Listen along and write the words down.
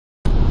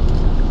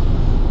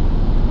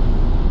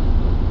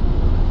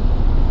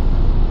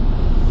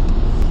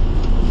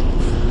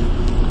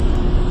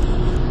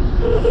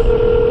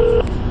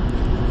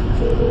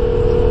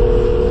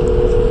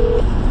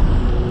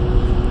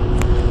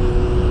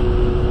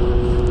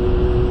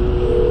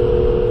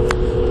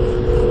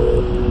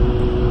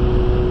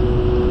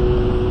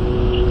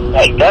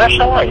Hey, Dennis,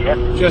 how are you,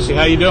 man? Jesse,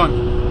 how you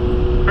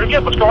doing? Pretty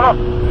good. What's going on?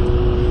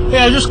 Hey,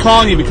 I was just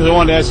calling you because I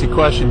wanted to ask you a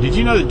question. Did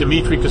you know that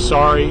Dimitri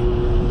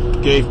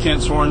Kasari gave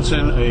Kent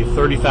Sorenson a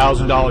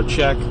 $30,000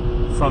 check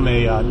from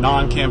a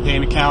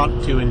non-campaign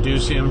account to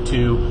induce him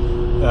to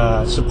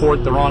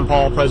support the Ron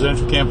Paul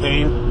presidential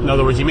campaign? In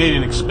other words, he made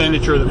an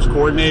expenditure that was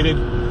coordinated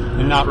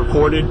and not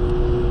reported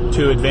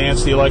to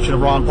advance the election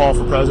of Ron Paul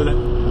for president,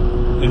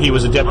 and he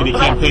was a deputy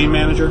campaign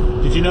manager.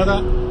 Did you know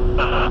that?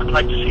 I'd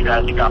like to see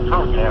that. You got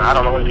proof, man. I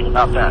don't know anything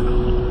about that.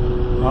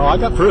 Oh, I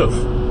got proof.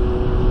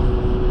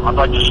 I'd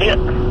like to see it.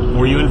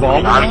 Were you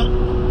involved in that?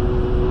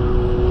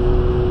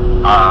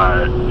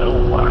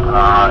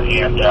 No.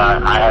 And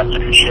I have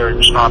fiduciary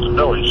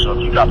responsibility, so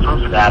if you got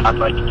proof of that, I'd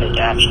like to take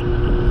action.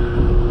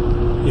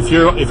 If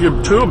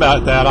you're true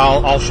about that,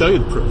 I'll show you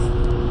the proof.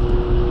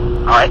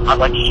 All right, I'd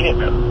like to see it,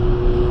 man.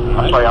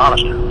 I'll play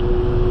honest here.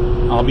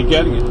 I'll be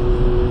getting it.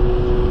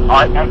 All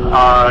right, man.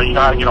 You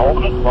know how to get a hold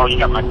of me? Well, you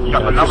got my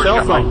number. Your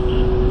cell phone.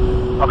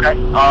 Okay.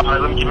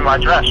 Let me give you my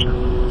address.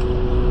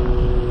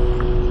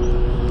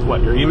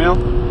 What? Your email?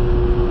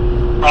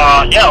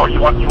 Yeah. Or you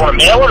want to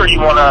mail it, or you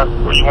want to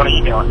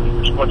email it?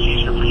 What's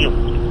easier for you?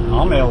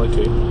 I'll mail it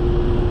to you.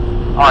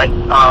 All right.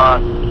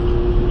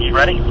 You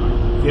ready?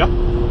 Yep.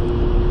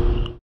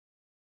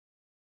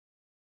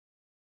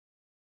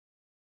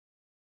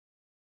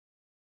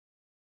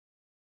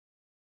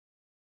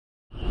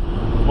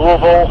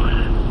 Louisville,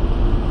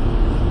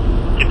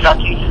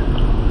 Kentucky.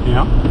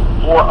 Yeah.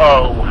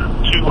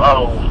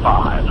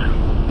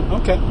 40205.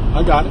 Okay,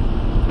 I got it.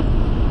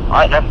 All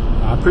right, man.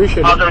 I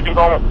appreciate How's it. everything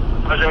going?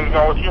 How's everything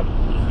going with you?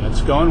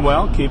 It's going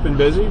well. Keeping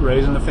busy,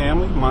 raising the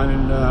family,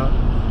 minding the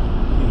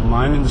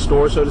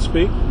store, so to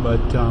speak.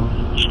 But Are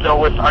you still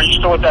with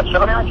that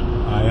seminary?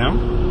 I am.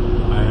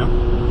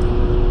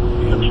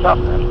 Good stuff,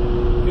 man.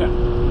 Yeah.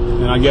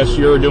 And I guess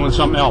you're doing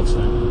something else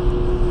then.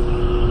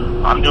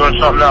 I'm doing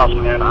something else,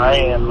 man. I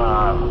am,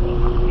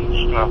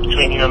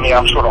 between you and me,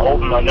 I'm sort of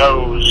holding my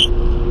nose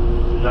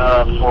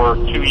for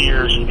 2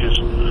 years because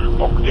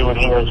what we're doing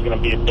here is going to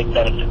be a big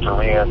benefit to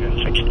Rand in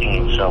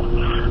 16. So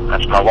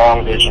that's my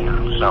long vision.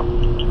 So.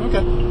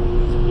 Okay.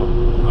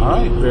 All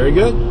right. Very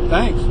good.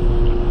 Thanks.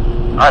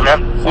 All right,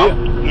 man. See ya.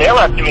 Mail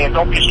that to me and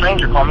don't be a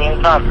stranger. Call me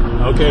anytime.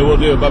 Okay, we'll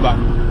do. Bye-bye.